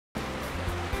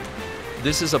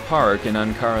This is a park in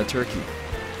Ankara, Turkey.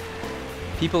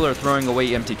 People are throwing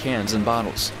away empty cans and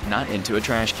bottles, not into a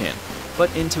trash can,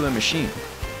 but into a machine.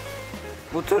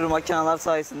 Bu tür makineler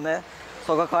sayesinde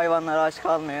sokak hayvanları aç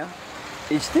kalmıyor.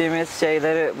 İçtiğimiz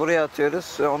şeyleri buraya atıyoruz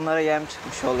ve onlara yem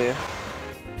çıkmış oluyor.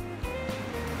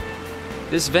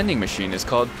 This vending machine is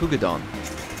called Pugedon.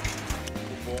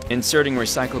 Inserting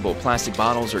recyclable plastic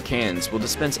bottles or cans will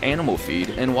dispense animal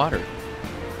feed and water.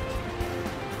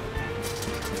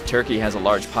 Turkey has a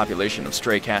large population of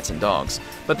stray cats and dogs,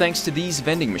 but thanks to these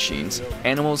vending machines,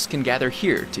 animals can gather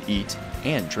here to eat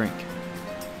and drink.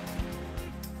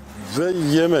 Ve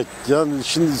yemek. Yani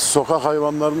şimdi sokak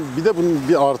hayvanların bir de bunun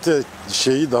bir artı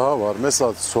şeyi daha var.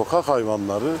 Mesela sokak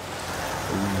hayvanları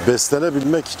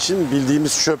beslenebilmek için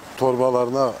bildiğimiz çöp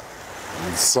torbalarına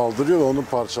saldırıyor ve onu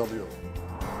parçalıyor.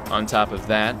 On top of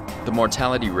that, the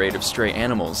mortality rate of stray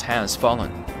animals has fallen.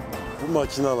 Bu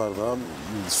makinelerden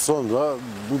sonra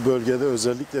bu bölgede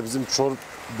özellikle bizim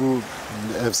bu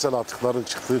evsel atıkların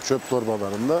çıktığı çöp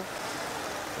torbalarında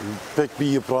pek bir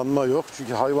yıpranma yok.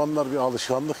 Çünkü hayvanlar bir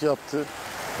alışkanlık yaptı.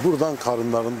 Buradan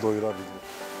karınlarını doyurabiliyor.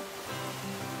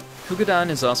 Pugedon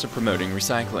is also promoting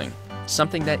recycling,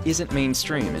 something that isn't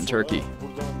mainstream in Turkey.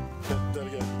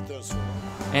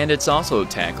 And it's also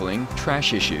tackling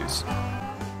trash issues.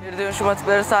 Geri dönüşüm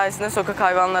atıkları sayesinde sokak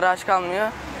hayvanları aç kalmıyor.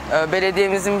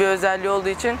 Belediyemizin bir özelliği olduğu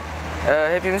için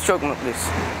hepimiz çok mutluyuz.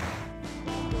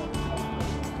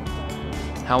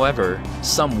 However,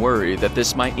 some worry that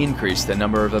this might increase the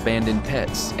number of abandoned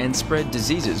pets and spread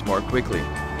diseases more quickly.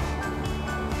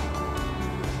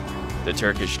 The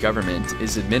Turkish government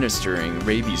is administering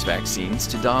rabies vaccines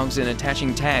to dogs and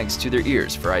attaching tags to their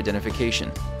ears for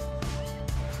identification.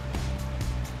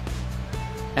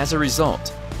 As a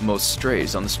result, most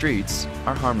strays on the streets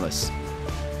are harmless.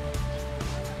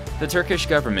 The Turkish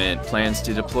government plans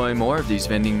to deploy more of these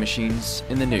vending machines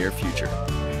in the near future.